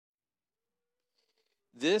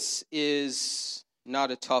This is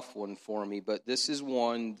not a tough one for me, but this is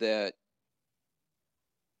one that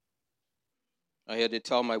I had to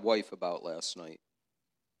tell my wife about last night.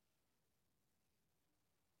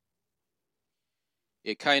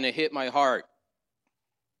 It kind of hit my heart,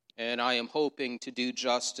 and I am hoping to do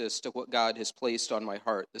justice to what God has placed on my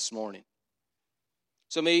heart this morning.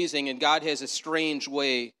 It's amazing, and God has a strange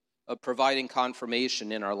way of providing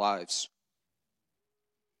confirmation in our lives.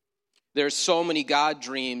 There's so many God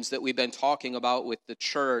dreams that we've been talking about with the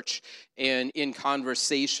church, and in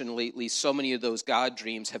conversation lately, so many of those God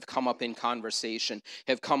dreams have come up in conversation,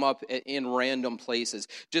 have come up in random places.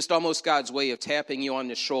 Just almost God's way of tapping you on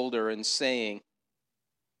the shoulder and saying,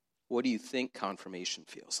 what do you think confirmation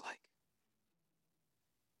feels like?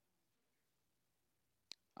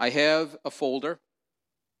 I have a folder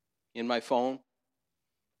in my phone,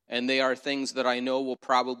 and they are things that I know will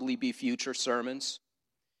probably be future sermons.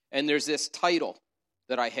 And there's this title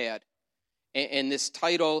that I had. And this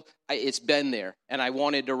title, it's been there, and I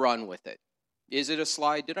wanted to run with it. Is it a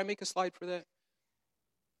slide? Did I make a slide for that?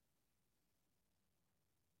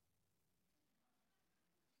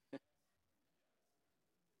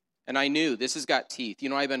 And I knew this has got teeth. You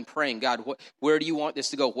know, I've been praying, God, where do you want this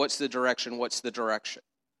to go? What's the direction? What's the direction?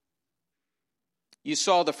 You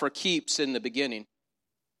saw the for keeps in the beginning.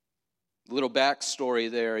 Little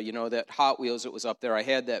backstory there, you know, that Hot Wheels that was up there, I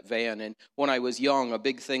had that van, and when I was young, a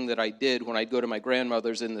big thing that I did when I'd go to my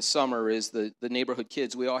grandmother's in the summer is the neighborhood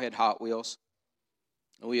kids, we all had Hot Wheels,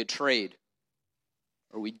 and we would trade,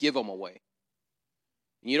 or we'd give them away.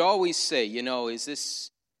 And you'd always say, you know, is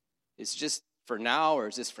just for now, or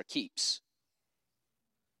is this for keeps?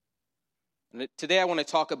 And today I want to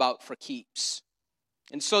talk about for keeps.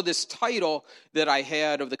 And so this title that I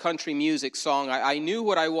had of the country music song, I knew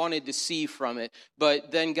what I wanted to see from it,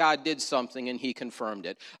 but then God did something and he confirmed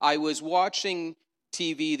it. I was watching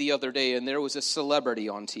TV the other day, and there was a celebrity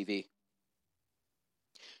on TV.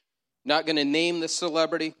 Not going to name the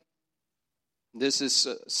celebrity. This is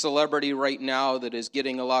a celebrity right now that is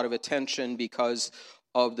getting a lot of attention because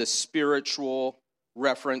of the spiritual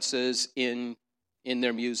references in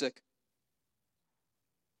their music.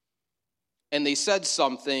 And they said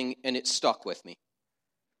something, and it stuck with me.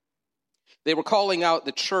 They were calling out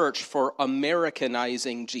the church for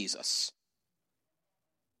Americanizing Jesus.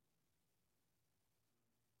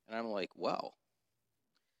 And I'm like, well,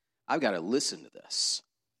 I've got to listen to this.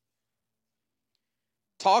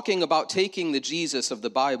 Talking about taking the Jesus of the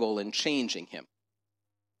Bible and changing him.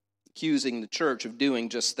 Accusing the church of doing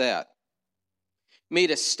just that.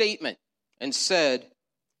 Made a statement and said,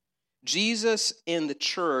 Jesus and the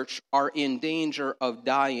church are in danger of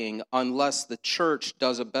dying unless the church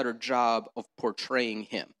does a better job of portraying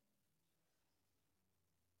him.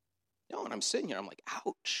 You know, and I'm sitting here, I'm like,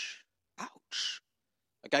 ouch, ouch.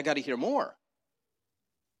 Like, I got to hear more.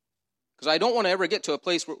 Because I don't want to ever get to a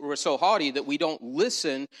place where we're so haughty that we don't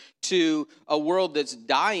listen to a world that's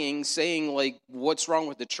dying saying, like, what's wrong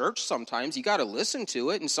with the church sometimes? You got to listen to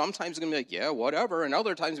it, and sometimes it's going to be like, yeah, whatever, and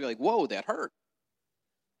other times it's going to be like, whoa, that hurt.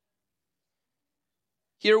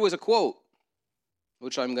 Here was a quote,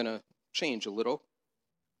 which I'm going to change a little,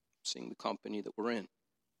 seeing the company that we're in.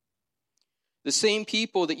 The same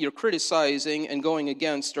people that you're criticizing and going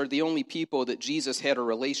against are the only people that Jesus had a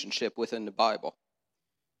relationship with in the Bible.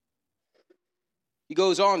 He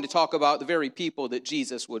goes on to talk about the very people that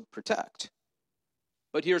Jesus would protect.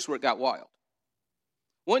 But here's where it got wild.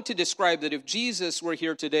 I want to describe that if Jesus were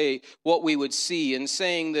here today, what we would see, in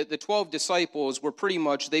saying that the 12 disciples were pretty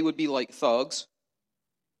much, they would be like thugs.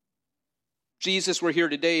 Jesus were here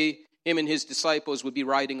today, him and his disciples would be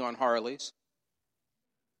riding on Harleys.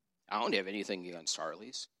 I don't have anything against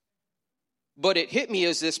Harleys. But it hit me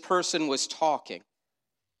as this person was talking.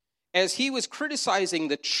 As he was criticizing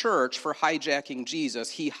the church for hijacking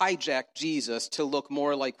Jesus, he hijacked Jesus to look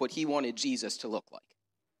more like what he wanted Jesus to look like.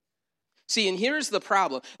 See, and here's the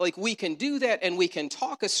problem. Like, we can do that and we can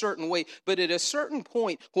talk a certain way, but at a certain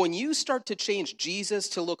point, when you start to change Jesus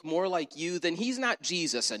to look more like you, then he's not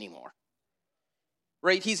Jesus anymore.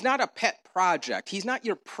 Right? He's not a pet project. He's not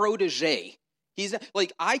your protege. He's not,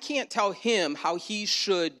 like, I can't tell him how he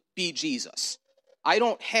should be Jesus. I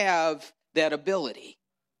don't have that ability.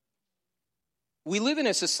 We live in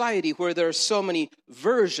a society where there are so many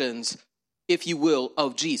versions, if you will,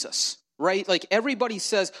 of Jesus, right? Like, everybody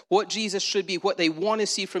says what Jesus should be, what they want to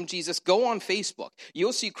see from Jesus. Go on Facebook.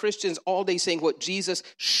 You'll see Christians all day saying what Jesus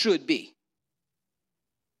should be.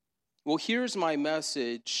 Well, here's my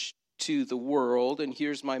message to the world, and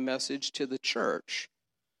here's my message to the church.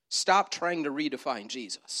 Stop trying to redefine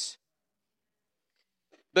Jesus.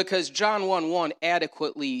 Because John 1:1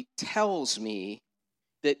 adequately tells me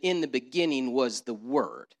that in the beginning was the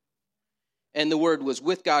Word, and the Word was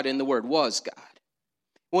with God, and the Word was God.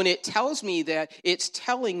 When it tells me that, it's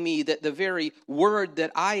telling me that the very word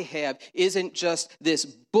that I have isn't just this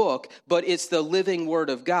book, but it's the living word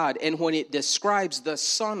of God. And when it describes the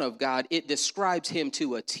Son of God, it describes him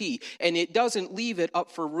to a T. And it doesn't leave it up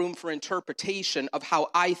for room for interpretation of how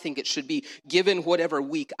I think it should be, given whatever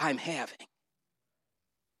week I'm having.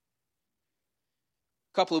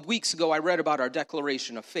 A couple of weeks ago, I read about our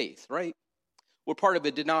declaration of faith, right? We're part of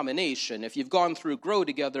a denomination. If you've gone through Grow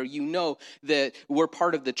Together, you know that we're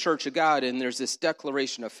part of the Church of God, and there's this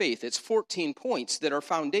declaration of faith. It's 14 points that are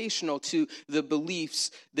foundational to the beliefs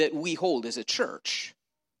that we hold as a church.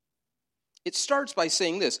 It starts by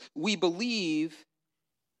saying this: we believe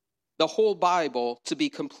the whole Bible to be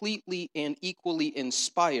completely and equally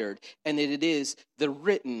inspired, and that it is the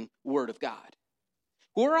written Word of God.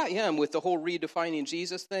 Where I am with the whole redefining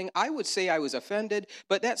Jesus thing, I would say I was offended,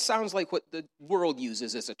 but that sounds like what the world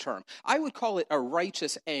uses as a term. I would call it a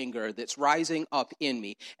righteous anger that's rising up in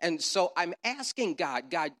me. And so I'm asking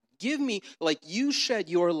God, give me, like you shed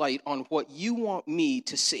your light on what you want me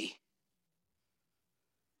to see.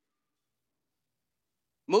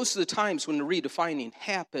 Most of the times when the redefining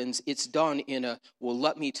happens, it's done in a, well,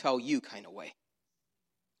 let me tell you kind of way,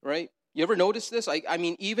 right? You ever notice this? I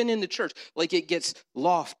mean, even in the church, like it gets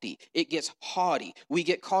lofty, it gets haughty. We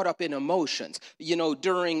get caught up in emotions. You know,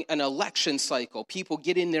 during an election cycle, people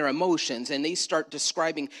get in their emotions and they start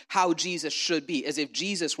describing how Jesus should be, as if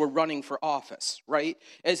Jesus were running for office, right?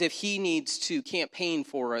 As if he needs to campaign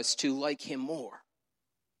for us to like him more.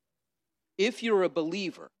 If you're a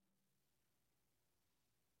believer,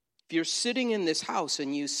 if you're sitting in this house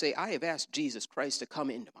and you say, I have asked Jesus Christ to come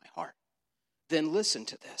into my heart, then listen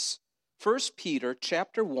to this. 1 Peter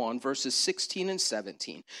chapter 1, verses 16 and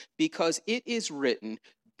 17, because it is written,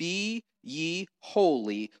 be ye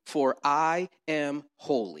holy, for I am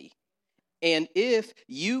holy. And if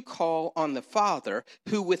you call on the Father,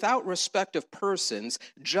 who without respect of persons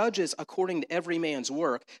judges according to every man's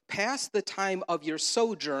work, pass the time of your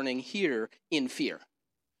sojourning here in fear.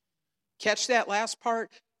 Catch that last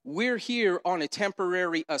part? We're here on a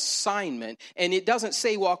temporary assignment, and it doesn't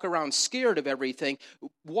say walk around scared of everything,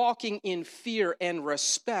 walking in fear and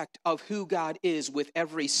respect of who God is with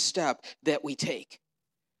every step that we take.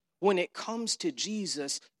 When it comes to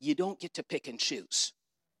Jesus, you don't get to pick and choose.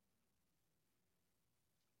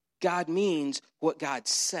 God means what God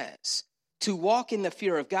says. To walk in the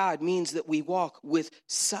fear of God means that we walk with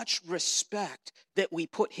such respect that we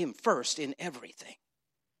put him first in everything.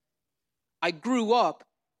 I grew up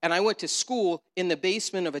and I went to school in the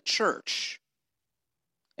basement of a church.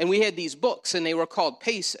 And we had these books, and they were called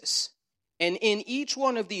Paces. And in each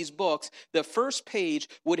one of these books, the first page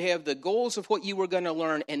would have the goals of what you were going to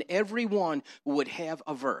learn, and every one would have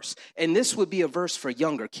a verse. And this would be a verse for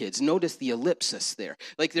younger kids. Notice the ellipsis there.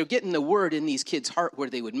 Like they're getting the word in these kids' heart where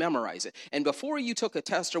they would memorize it. And before you took a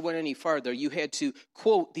test or went any farther, you had to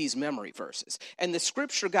quote these memory verses. And the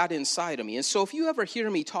scripture got inside of me. And so if you ever hear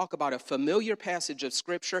me talk about a familiar passage of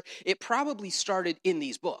scripture, it probably started in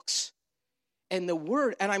these books. And the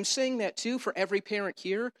word, and I'm saying that too for every parent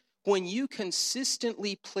here, when you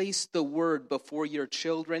consistently place the word before your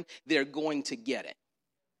children, they're going to get it.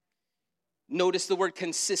 Notice the word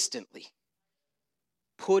consistently.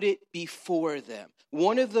 Put it before them.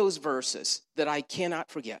 One of those verses that I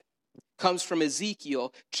cannot forget comes from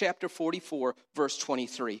Ezekiel chapter 44, verse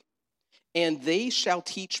 23. And they shall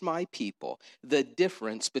teach my people the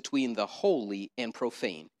difference between the holy and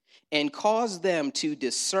profane, and cause them to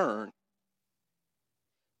discern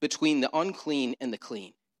between the unclean and the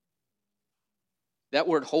clean. That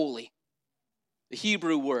word holy, the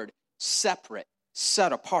Hebrew word separate,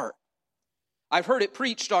 set apart. I've heard it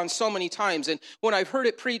preached on so many times, and when I've heard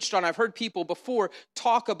it preached on, I've heard people before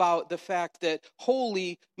talk about the fact that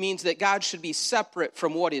holy means that God should be separate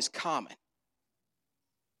from what is common.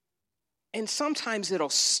 And sometimes it'll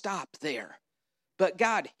stop there. But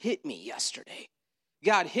God hit me yesterday.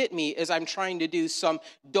 God hit me as I'm trying to do some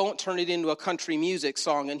don't turn it into a country music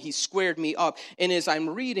song, and he squared me up. And as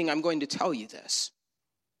I'm reading, I'm going to tell you this.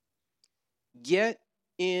 Get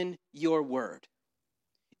in your word.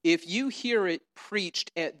 If you hear it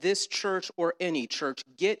preached at this church or any church,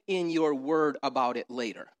 get in your word about it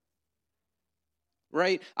later.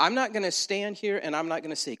 Right? I'm not going to stand here and I'm not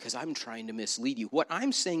going to say, because I'm trying to mislead you. What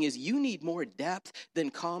I'm saying is you need more depth than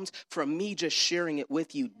comes from me just sharing it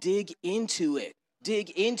with you. Dig into it. Dig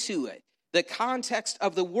into it. The context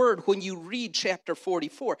of the word when you read chapter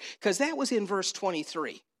 44, because that was in verse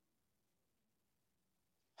 23.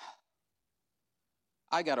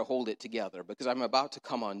 I got to hold it together because I'm about to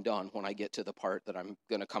come undone when I get to the part that I'm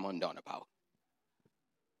going to come undone about.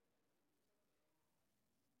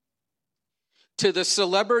 To the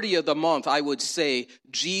celebrity of the month, I would say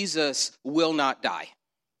Jesus will not die.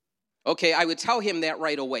 Okay, I would tell him that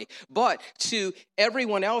right away. But to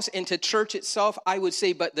everyone else and to church itself, I would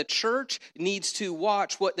say, but the church needs to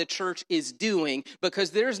watch what the church is doing because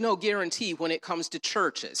there's no guarantee when it comes to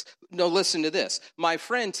churches. No, listen to this. My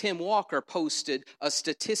friend Tim Walker posted a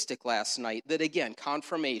statistic last night that, again,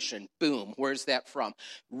 confirmation, boom, where's that from?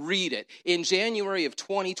 Read it. In January of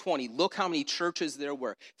 2020, look how many churches there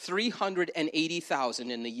were. 380,000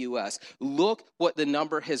 in the U.S. Look what the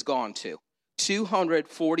number has gone to.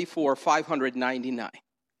 244,599.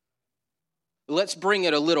 Let's bring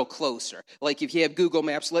it a little closer. Like if you have Google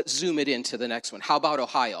Maps, let's zoom it into the next one. How about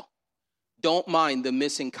Ohio? Don't mind the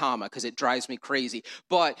missing comma because it drives me crazy.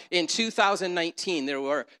 But in 2019, there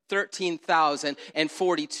were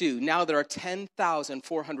 13,042. Now there are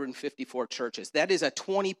 10,454 churches. That is a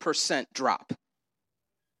 20% drop.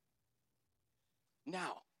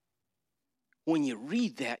 Now, when you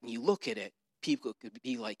read that and you look at it, people could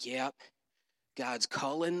be like, yep. God's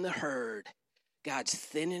culling the herd. God's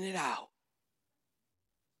thinning it out.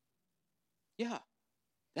 Yeah,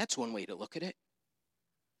 that's one way to look at it.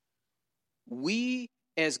 We,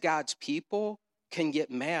 as God's people, can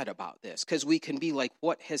get mad about this because we can be like,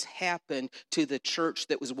 what has happened to the church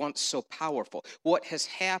that was once so powerful? What has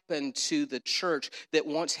happened to the church that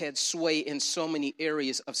once had sway in so many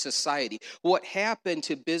areas of society? What happened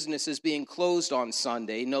to businesses being closed on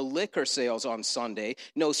Sunday, no liquor sales on Sunday,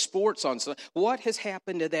 no sports on Sunday? What has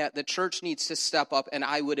happened to that? The church needs to step up, and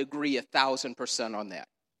I would agree 1,000% on that.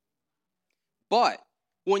 But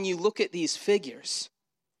when you look at these figures,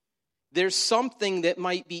 there's something that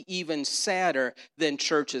might be even sadder than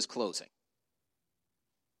churches closing.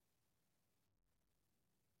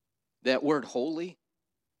 That word holy.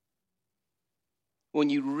 When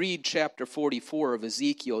you read chapter 44 of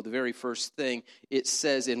Ezekiel, the very first thing, it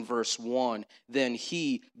says in verse 1, then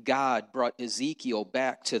he, God, brought Ezekiel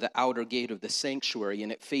back to the outer gate of the sanctuary,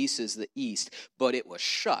 and it faces the east, but it was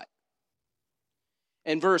shut.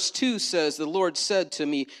 And verse 2 says, the Lord said to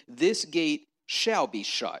me, this gate shall be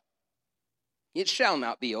shut. It shall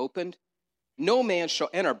not be opened. No man shall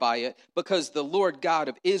enter by it, because the Lord God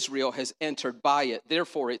of Israel has entered by it.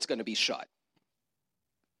 Therefore, it's going to be shut.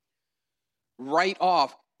 Right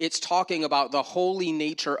off, it's talking about the holy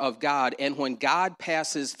nature of God. And when God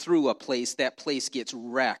passes through a place, that place gets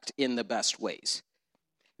wrecked in the best ways.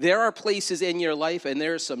 There are places in your life, and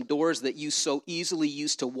there are some doors that you so easily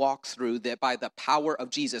used to walk through that by the power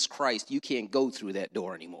of Jesus Christ, you can't go through that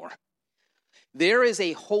door anymore. There is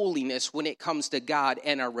a holiness when it comes to God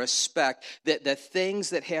and a respect that the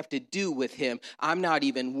things that have to do with him, I'm not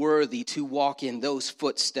even worthy to walk in those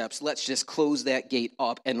footsteps. Let's just close that gate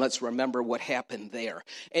up and let's remember what happened there.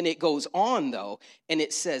 And it goes on, though, and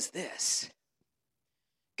it says this.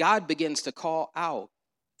 God begins to call out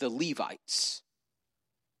the Levites.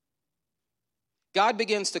 God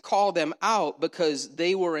begins to call them out because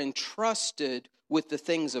they were entrusted with the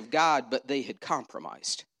things of God, but they had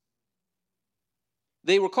compromised.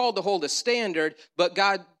 They were called to hold a standard, but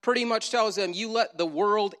God pretty much tells them, you let the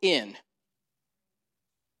world in.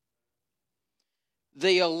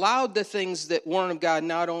 They allowed the things that weren't of God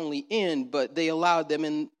not only in, but they allowed them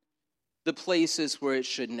in the places where it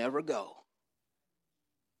should never go.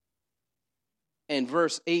 And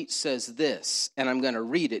verse 8 says this, and I'm going to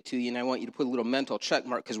read it to you, and I want you to put a little mental check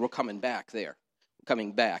mark because we're coming back there.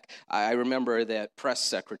 Coming back. I remember that press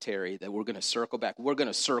secretary that we're going to circle back. We're going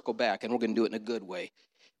to circle back, and we're going to do it in a good way.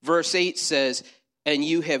 Verse 8 says, and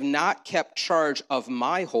you have not kept charge of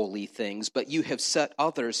my holy things, but you have set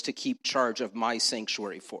others to keep charge of my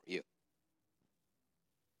sanctuary for you.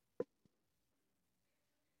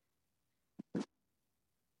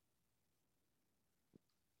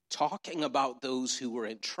 Talking about those who were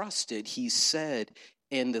entrusted, he said,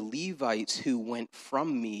 and the Levites who went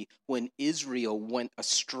from me when Israel went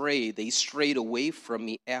astray, they strayed away from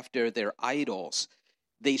me after their idols,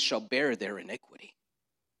 they shall bear their iniquity.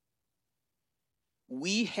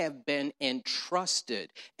 We have been entrusted,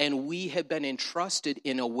 and we have been entrusted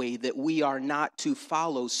in a way that we are not to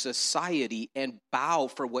follow society and bow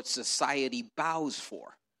for what society bows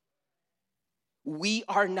for. We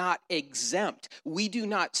are not exempt. We do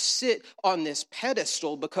not sit on this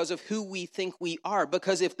pedestal because of who we think we are.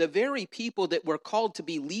 Because if the very people that were called to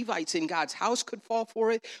be Levites in God's house could fall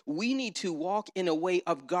for it, we need to walk in a way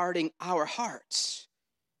of guarding our hearts.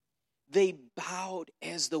 They bowed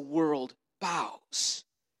as the world bows.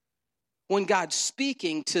 When God's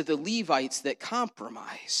speaking to the Levites that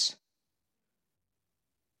compromise,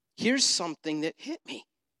 Here's something that hit me.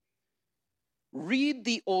 Read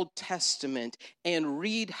the Old Testament and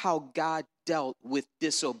read how God dealt with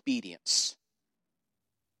disobedience.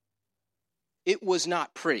 It was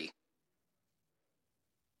not pretty.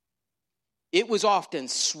 It was often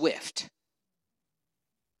swift.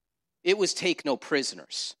 It was take no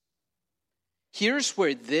prisoners. Here's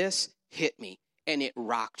where this hit me, and it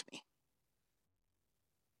rocked me.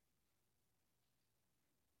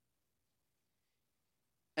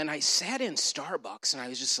 And I sat in Starbucks, and I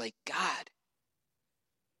was just like, God,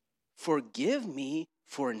 forgive me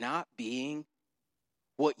for not being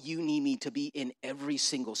what you need me to be in every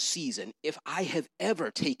single season. If I have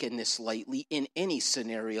ever taken this lightly in any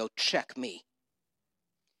scenario, check me.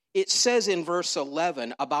 It says in verse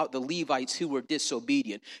 11 about the Levites who were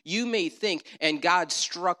disobedient. You may think, and God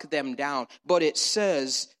struck them down, but it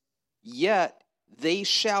says, yet they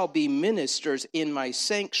shall be ministers in my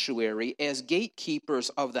sanctuary as gatekeepers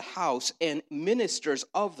of the house and ministers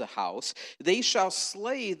of the house. They shall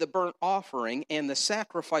slay the burnt offering and the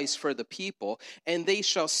sacrifice for the people, and they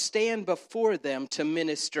shall stand before them to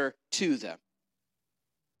minister to them.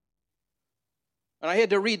 And I had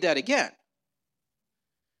to read that again.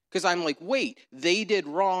 Because I'm like, wait, they did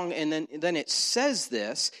wrong, and then it says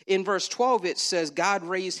this. In verse 12, it says, God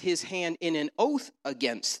raised his hand in an oath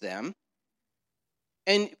against them.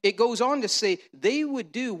 And it goes on to say, they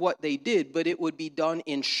would do what they did, but it would be done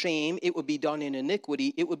in shame, it would be done in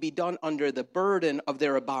iniquity, it would be done under the burden of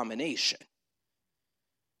their abomination.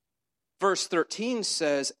 Verse 13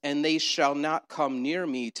 says, and they shall not come near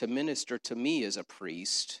me to minister to me as a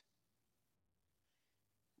priest,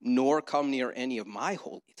 nor come near any of my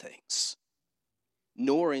holy things,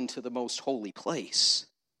 nor into the most holy place.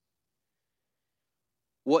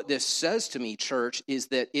 What this says to me, church, is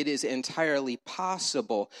that it is entirely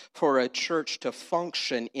possible for a church to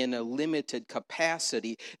function in a limited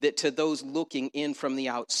capacity that to those looking in from the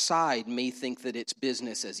outside may think that it's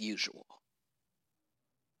business as usual.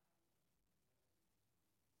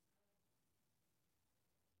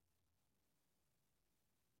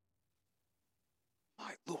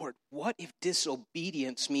 My Lord, what if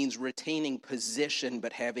disobedience means retaining position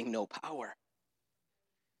but having no power?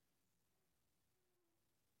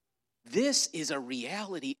 This is a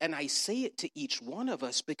reality, and I say it to each one of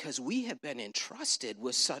us because we have been entrusted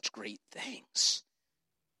with such great things.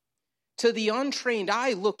 To the untrained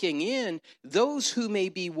eye looking in, those who may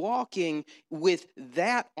be walking with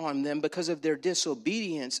that on them because of their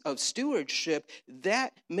disobedience of stewardship,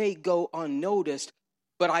 that may go unnoticed,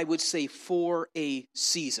 but I would say for a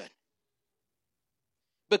season.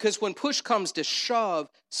 Because when push comes to shove,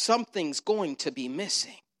 something's going to be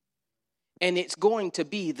missing. And it's going to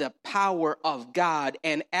be the power of God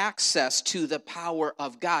and access to the power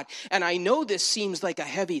of God. And I know this seems like a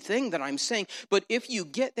heavy thing that I'm saying, but if you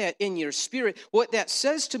get that in your spirit, what that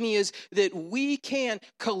says to me is that we can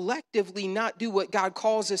collectively not do what God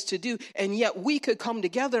calls us to do, and yet we could come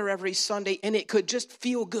together every Sunday and it could just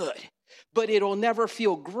feel good. But it'll never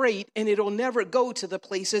feel great, and it'll never go to the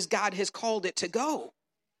places God has called it to go.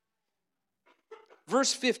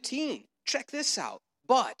 Verse 15, check this out.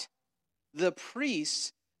 But the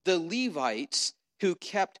priests, the Levites, who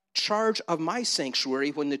kept charge of my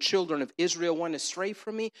sanctuary when the children of Israel went astray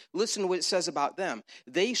from me, listen to what it says about them.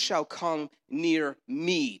 They shall come near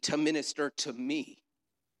me to minister to me.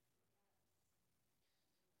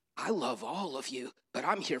 I love all of you, but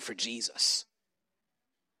I'm here for Jesus.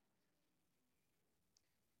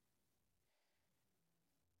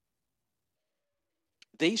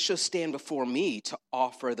 They shall stand before me to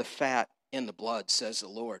offer the fat and the blood, says the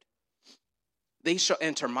Lord. They shall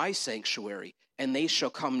enter my sanctuary, and they shall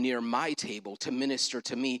come near my table to minister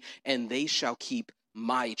to me, and they shall keep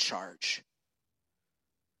my charge.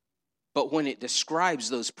 But when it describes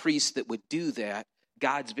those priests that would do that,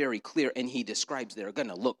 God's very clear, and he describes they're going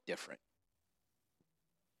to look different.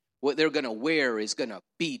 What they're going to wear is going to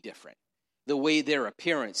be different. The way their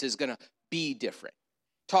appearance is going to be different.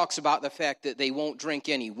 Talks about the fact that they won't drink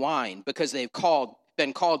any wine because they've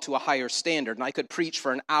been called to a higher standard. And I could preach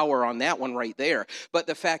for an hour on that one right there. But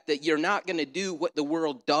the fact that you're not going to do what the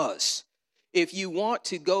world does. If you want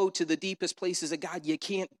to go to the deepest places of God, you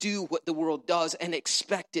can't do what the world does and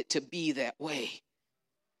expect it to be that way.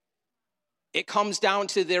 It comes down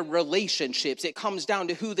to their relationships. It comes down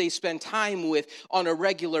to who they spend time with on a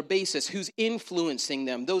regular basis, who's influencing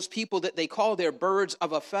them, those people that they call their birds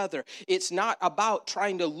of a feather. It's not about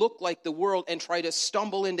trying to look like the world and try to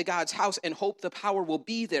stumble into God's house and hope the power will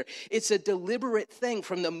be there. It's a deliberate thing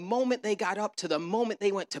from the moment they got up to the moment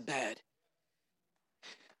they went to bed.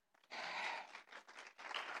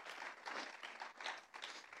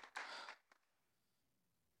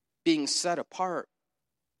 Being set apart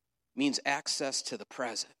means access to the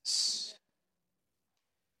presence.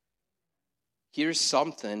 Here's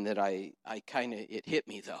something that it hit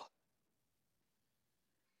me though.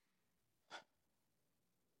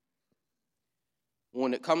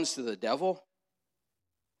 When it comes to the devil,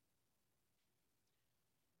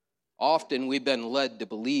 often we've been led to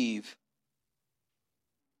believe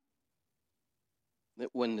that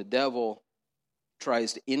when the devil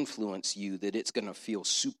tries to influence you, that it's going to feel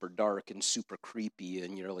super dark and super creepy,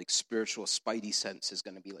 and your spiritual spidey sense is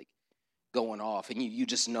going to be going off, and you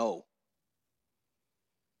just know.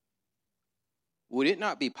 Would it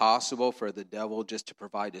not be possible for the devil just to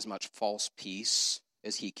provide as much false peace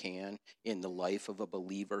as he can in the life of a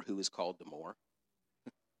believer who is called to more?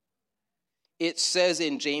 It says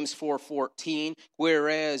in James 4:14,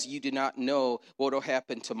 whereas you do not know what will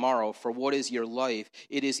happen tomorrow, for what is your life?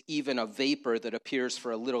 It is even a vapor that appears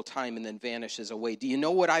for a little time and then vanishes away. Do you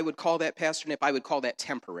know what I would call that, Pastor Nip? I would call that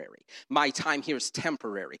temporary. My time here is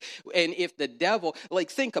temporary. And if the devil,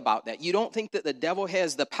 think about that. You don't think that the devil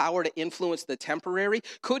has the power to influence the temporary?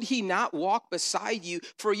 Could he not walk beside you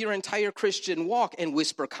for your entire Christian walk and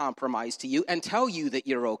whisper compromise to you and tell you that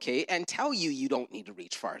you're okay and tell you don't need to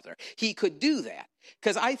reach farther? He could do that,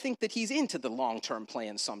 because I think that he's into the long-term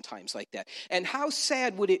plan sometimes like that. And how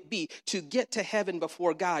sad would it be to get to heaven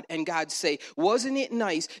before God and God say, wasn't it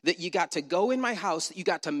nice that you got to go in my house, that you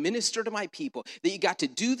got to minister to my people, that you got to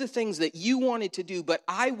do the things that you wanted to do, but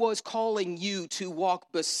I was calling you to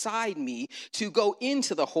walk beside me, to go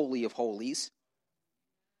into the Holy of Holies,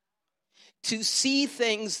 to see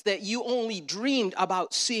things that you only dreamed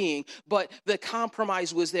about seeing, but the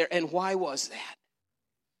compromise was there. And why was that?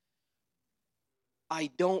 I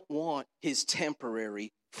don't want his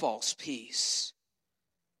temporary false peace.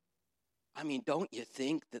 I mean, don't you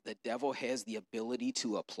think that the devil has the ability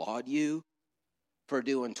to applaud you for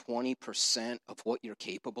doing 20% of what you're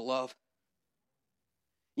capable of?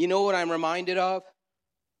 You know what I'm reminded of?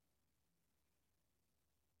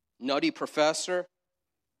 Nutty Professor.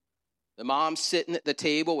 The mom sitting at the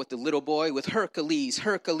table with the little boy with Hercules,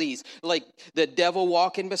 like the devil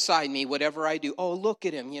walking beside me, whatever I do. Oh, look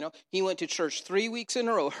at him, He went to church 3 weeks in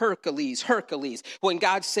a row, Hercules. When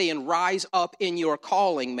God's saying, rise up in your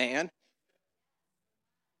calling, man.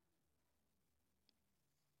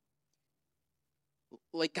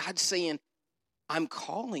 Like God's saying, I'm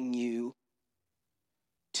calling you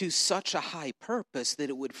to such a high purpose that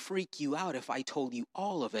it would freak you out if I told you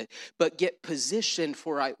all of it, but get positioned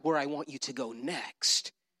for where I want you to go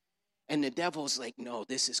next. And the devil's like, no,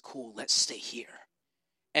 this is cool. Let's stay here.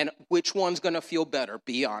 And which one's going to feel better?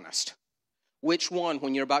 Be honest. Which one,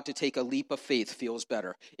 when you're about to take a leap of faith, feels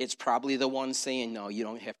better? It's probably the one saying, no, you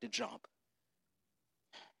don't have to jump.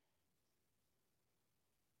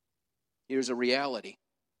 Here's a reality.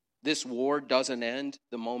 This war doesn't end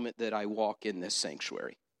the moment that I walk in this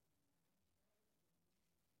sanctuary.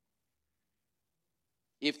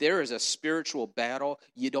 If there is a spiritual battle,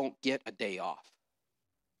 you don't get a day off.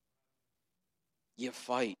 You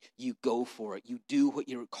fight, you go for it, you do what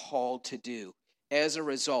you're called to do. As a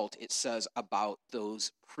result, it says about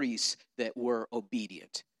those priests that were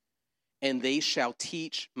obedient. And they shall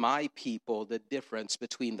teach my people the difference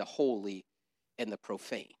between the holy and the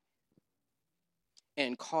profane,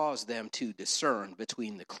 and cause them to discern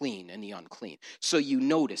between the clean and the unclean. So you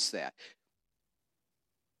notice that.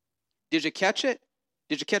 Did you catch it?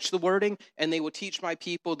 Did you catch the wording? And they will teach my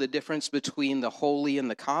people the difference between the holy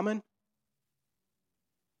and the common.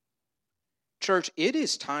 Church, it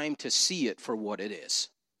is time to see it for what it is.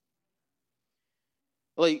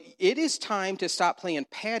 It is time to stop playing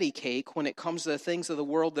patty cake when it comes to the things of the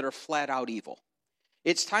world that are flat out evil.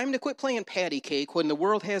 It's time to quit playing patty cake when the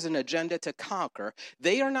world has an agenda to conquer.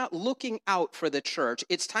 They are not looking out for the church.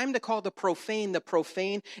 It's time to call the profane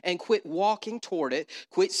and quit walking toward it.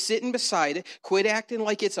 Quit sitting beside it. Quit acting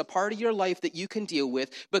like it's a part of your life that you can deal with.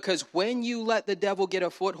 Because when you let the devil get a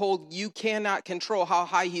foothold, you cannot control how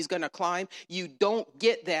high he's going to climb. You don't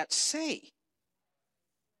get that say.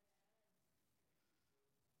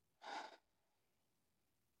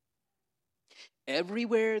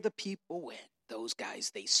 Everywhere the people went, those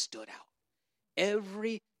guys, they stood out.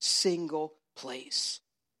 Every single place.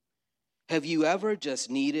 Have you ever just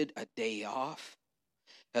needed a day off?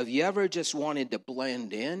 Have you ever just wanted to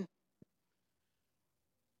blend in?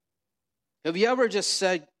 Have you ever just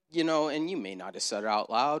said, and you may not have said it out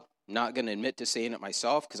loud, I'm not going to admit to saying it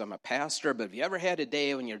myself because I'm a pastor, but have you ever had a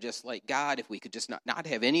day when you're just like, God, if we could just not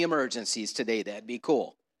have any emergencies today, that'd be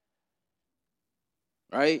cool.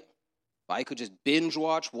 Right? I could just binge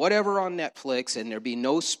watch whatever on Netflix and there'd be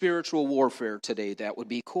no spiritual warfare today, that would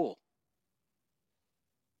be cool.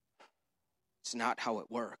 It's not how it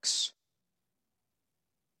works.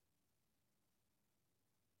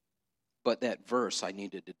 But that verse I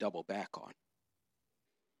needed to double back on.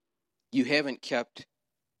 You haven't kept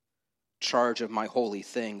charge of my holy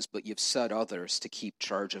things, but you've set others to keep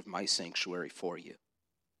charge of my sanctuary for you.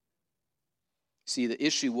 See, the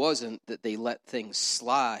issue wasn't that they let things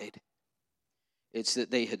slide. It's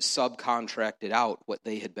that they had subcontracted out what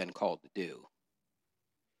they had been called to do.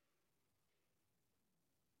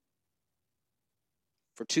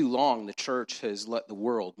 For too long, the church has let the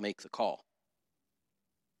world make the call.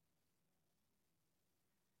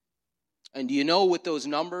 And do you know, with those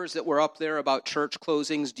numbers that were up there about church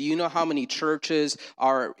closings, do you know how many churches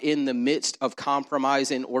are in the midst of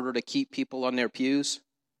compromise in order to keep people on their pews?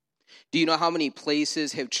 Do you know how many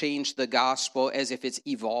places have changed the gospel as if it's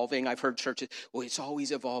evolving? I've heard churches, well, it's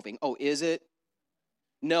always evolving. Oh, is it?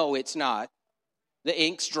 No, it's not. The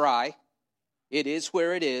ink's dry. It is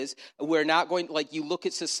where it is. We're not going, like, you look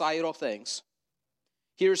at societal things.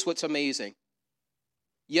 Here's what's amazing.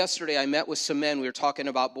 Yesterday, I met with some men. We were talking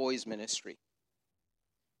about boys' ministry.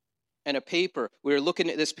 And we were looking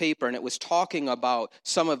at this paper, and it was talking about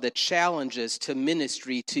some of the challenges to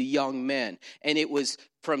ministry to young men. And it was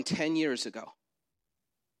from 10 years ago.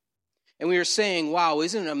 And we were saying, wow,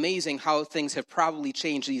 isn't it amazing how things have probably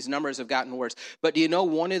changed? These numbers have gotten worse. But do you know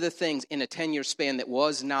one of the things in a 10-year span that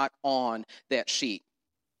was not on that sheet?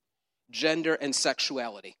 Gender and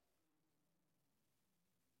sexuality.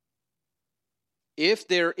 If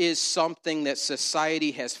there is something that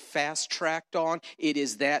society has fast-tracked on, it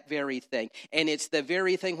is that very thing. And it's the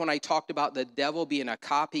very thing when I talked about the devil being a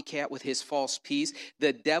copycat with his false peace.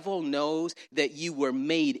 The devil knows that you were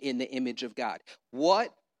made in the image of God.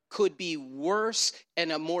 What could be worse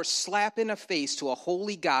and a more slap in the face to a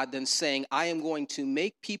holy God than saying, I am going to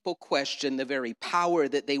make people question the very power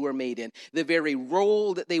that they were made in, the very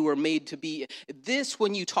role that they were made to be. This,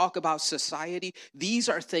 when you talk about society, these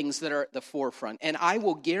are things that are at the forefront. And I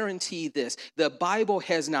will guarantee this, the Bible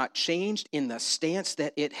has not changed in the stance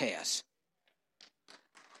that it has.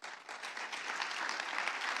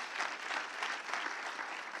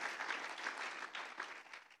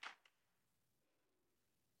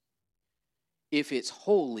 If it's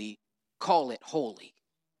holy, call it holy.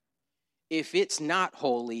 If it's not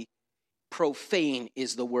holy, profane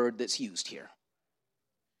is the word that's used here.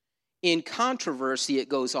 In controversy, it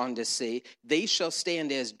goes on to say, they shall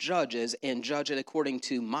stand as judges and judge it according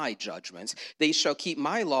to my judgments. They shall keep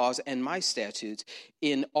my laws and my statutes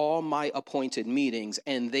in all my appointed meetings,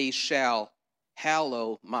 and they shall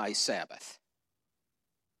hallow my Sabbath.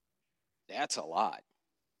 That's a lot.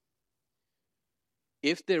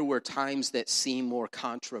 If there were times that seem more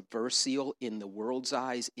controversial in the world's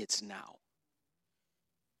eyes, it's now.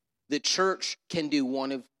 The church can do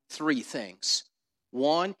one of three things.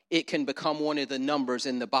 One, it can become one of the numbers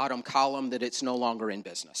in the bottom column that it's no longer in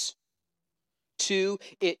business. Two,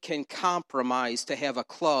 it can compromise to have a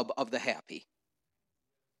club of the happy.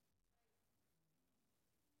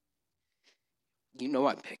 You know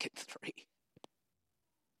I'm picking three.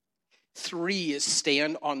 Three is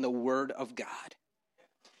stand on the word of God.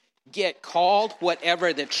 Get called,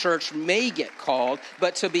 whatever the church may get called,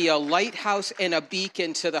 but to be a lighthouse and a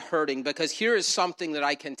beacon to the hurting. Because here is something that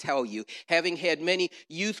I can tell you, having had many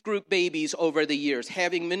youth group babies over the years,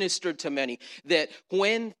 having ministered to many, that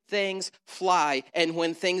when things fly and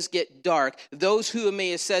when things get dark, those who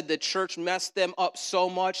may have said the church messed them up so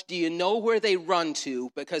much, do you know where they run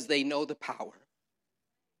to? Because they know the power.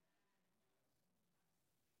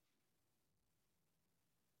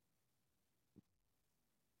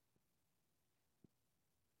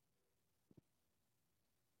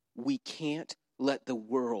 We can't let the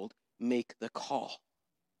world make the call.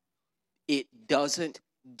 It doesn't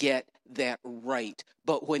get that right.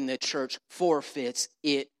 But when the church forfeits,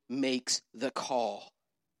 it makes the call.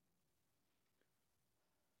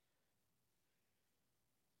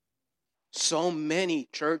 So many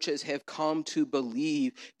churches have come to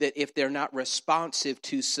believe that if they're not responsive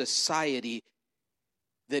to society,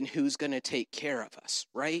 then who's going to take care of us,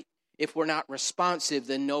 right? If we're not responsive,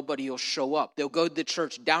 then nobody will show up. They'll go to the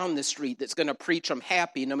church down the street that's going to preach them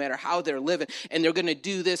happy no matter how they're living, and they're going to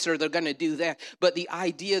do this or they're going to do that. But the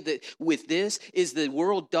idea that with this is the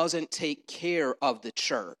world doesn't take care of the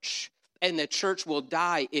church, and the church will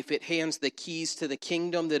die if it hands the keys to the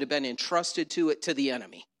kingdom that have been entrusted to it to the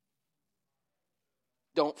enemy.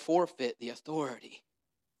 Don't forfeit the authority.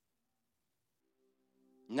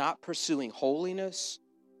 Not pursuing holiness,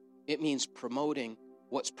 it means promoting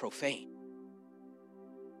what's profane.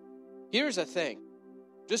 Here's the thing.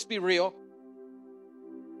 Just be real.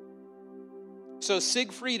 So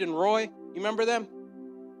Siegfried and Roy, you remember them?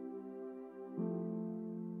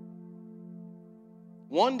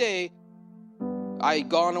 One day, we'd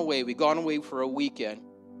gone away for a weekend,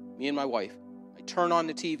 me and my wife. I turn on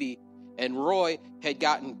the TV, and Roy had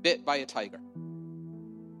gotten bit by a tiger.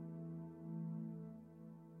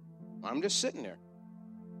 I'm just sitting there.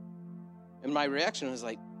 And my reaction was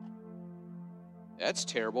like, that's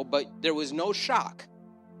terrible, but there was no shock.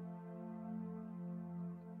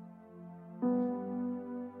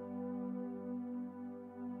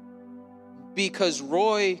 Because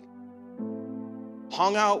Roy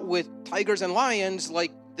hung out with tigers and lions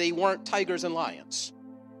like they weren't tigers and lions.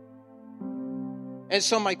 And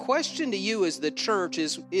so my question to you as the church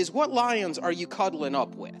is what lions are you cuddling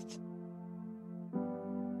up with?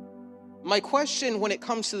 My question when it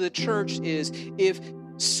comes to the church is, if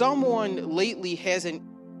someone lately hasn't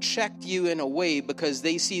checked you in a way because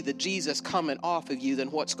they see the Jesus coming off of you, then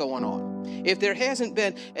what's going on? If there hasn't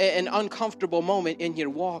been an uncomfortable moment in your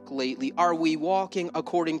walk lately, are we walking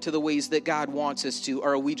according to the ways that God wants us to,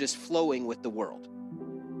 or are we just flowing with the world?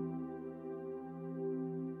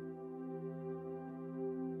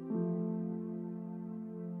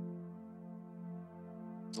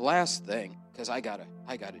 The last thing, because I gotta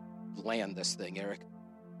land this thing, Eric.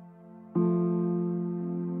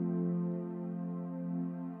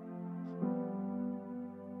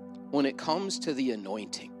 When it comes to the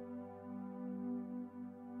anointing,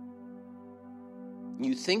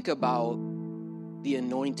 you think about the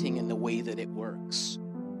anointing and the way that it works.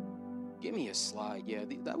 Give me a slide. Yeah,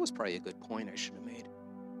 that was probably a good point I should have made.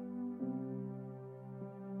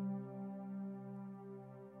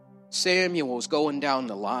 Samuel's going down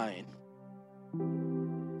the line.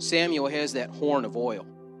 Samuel has that horn of oil.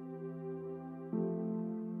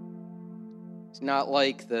 It's not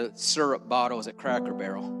like the syrup bottles at Cracker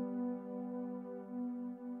Barrel.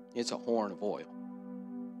 It's a horn of oil.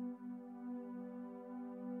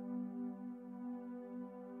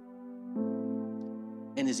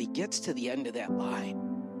 And as he gets to the end of that line,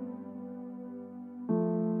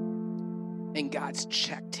 and God's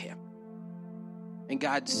checked him, and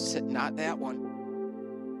God said, not that one.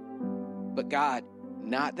 But God,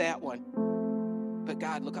 not that one. But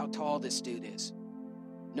God, look how tall this dude is.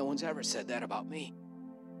 No one's ever said that about me.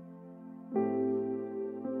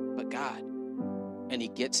 But God. And he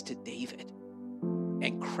gets to David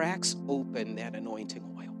and cracks open that anointing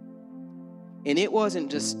oil. And it wasn't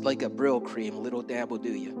just like a Brill cream, little dab will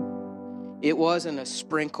do you. It wasn't a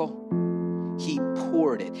sprinkle. He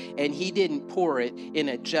poured it, and he didn't pour it in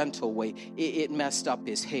a gentle way. It messed up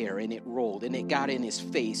his hair, and it rolled, and it got in his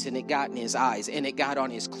face, and it got in his eyes, and it got on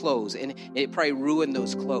his clothes, and it probably ruined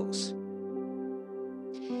those clothes.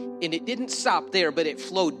 And it didn't stop there, but it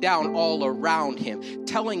flowed down all around him,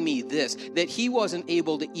 telling me this, that he wasn't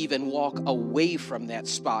able to even walk away from that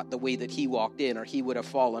spot the way that he walked in, or he would have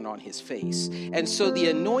fallen on his face. And so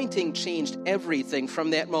the anointing changed everything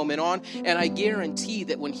from that moment on, and I guarantee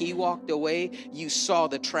that when he walked away, you saw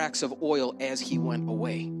the tracks of oil as he went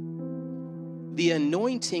away. The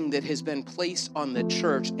anointing that has been placed on the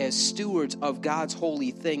church as stewards of God's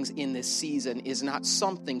holy things in this season is not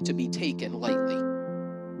something to be taken lightly.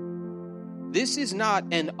 This is not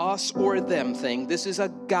an us or them thing. This is a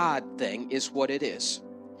God thing, is what it is.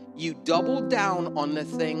 You double down on the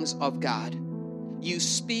things of God. You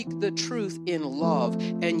speak the truth in love,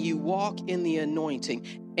 and you walk in the anointing.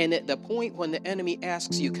 And at the point when the enemy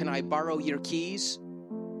asks you, can I borrow your keys?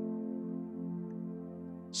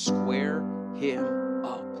 Square him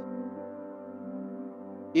up.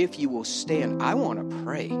 If you will stand, I want to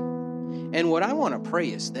pray. And what I want to pray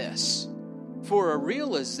is this. For a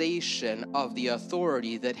realization of the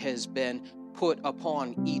authority that has been put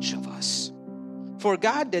upon each of us. For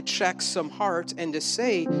God to check some hearts and to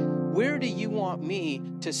say, where do you want me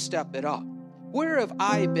to step it up? Where have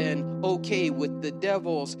I been okay with the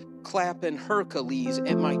devil's clapping Hercules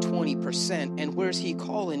at my 20%, and where's he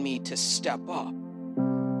calling me to step up?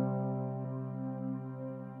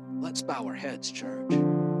 Let's bow our heads, church.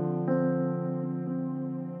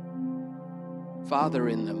 Father,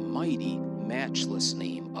 in the mighty, matchless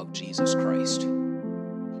name of Jesus Christ,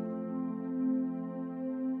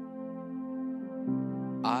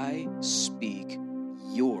 I speak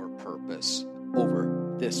your purpose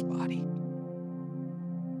over this body.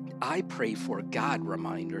 I pray for God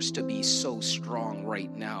reminders to be so strong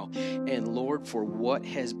right now. And Lord, for what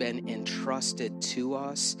has been entrusted to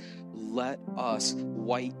us, let us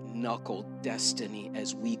white knuckle destiny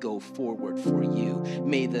as we go forward for you.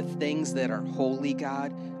 May the things that are holy,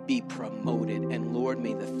 God, be promoted. And Lord,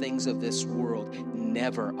 may the things of this world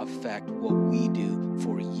never affect what we do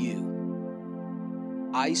for you.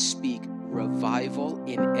 I speak revival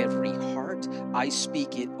in every heart. I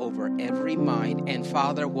speak it over every mind. And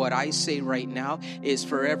Father, what I say right now is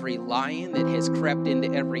for every lion that has crept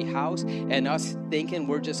into every house and us thinking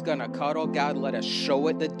we're just going to cuddle, God, let us show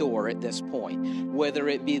it the door at this point. Whether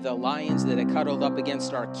it be the lions that are cuddled up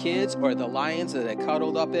against our kids or the lions that are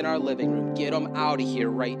cuddled up in our living room, get them out of here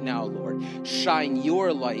right now, Lord. Shine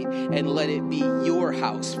your light and let it be your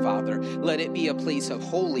house, Father. Let it be a place of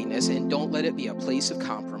holiness and don't let it be a place of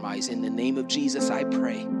compromise. In the name of Jesus, I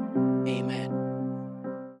pray. Amen.